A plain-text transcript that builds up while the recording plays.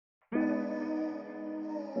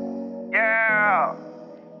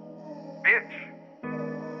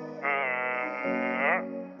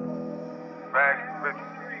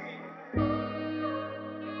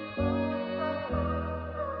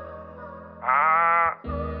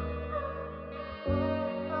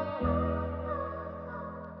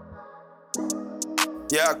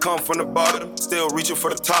Yeah, I come from the bottom, still reaching for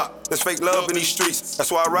the top. There's fake love in these streets,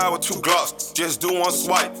 that's why I ride with 2 Glocks. Just do one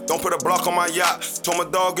swipe, don't put a block on my yacht. Told my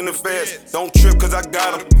dog in the feds, don't trip cause I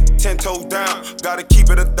got him. 10 toes down, gotta keep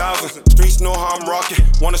it 1,000. Streets know how I'm rocking,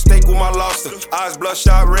 wanna steak with my lobster. Eyes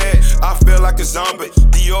bloodshot red, I feel like a zombie.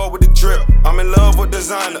 Dior with the drip, I'm in love with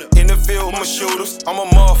designer. In the field with my shooters, I'm a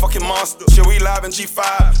motherfucking monster. Shit, we live in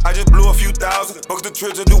G5, I just blew a few thousand. Booked the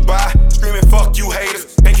trip to Dubai, screaming fuck you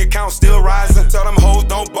haters. Bank account still rising, tell them hoes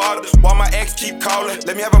don't bother. While my ex keep calling,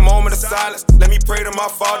 let me have a moment of silence. Let me pray to my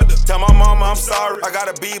father, tell my mama I'm sorry. I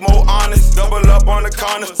gotta be more honest, double up on the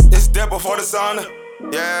corner. It's death before dishonor.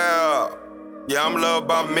 Yeah, I'm loved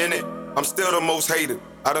by many. I'm still the most hated.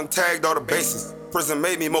 I done tagged all the bases. Prison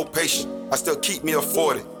made me more patient. I still keep me a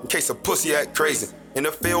 40 in case a pussy act crazy. In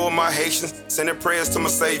the field with my Haitians, sending prayers to my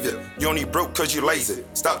savior. You only broke cause you lazy.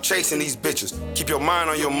 Stop chasing these bitches. Keep your mind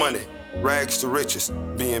on your money. Rags to riches,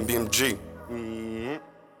 BMG.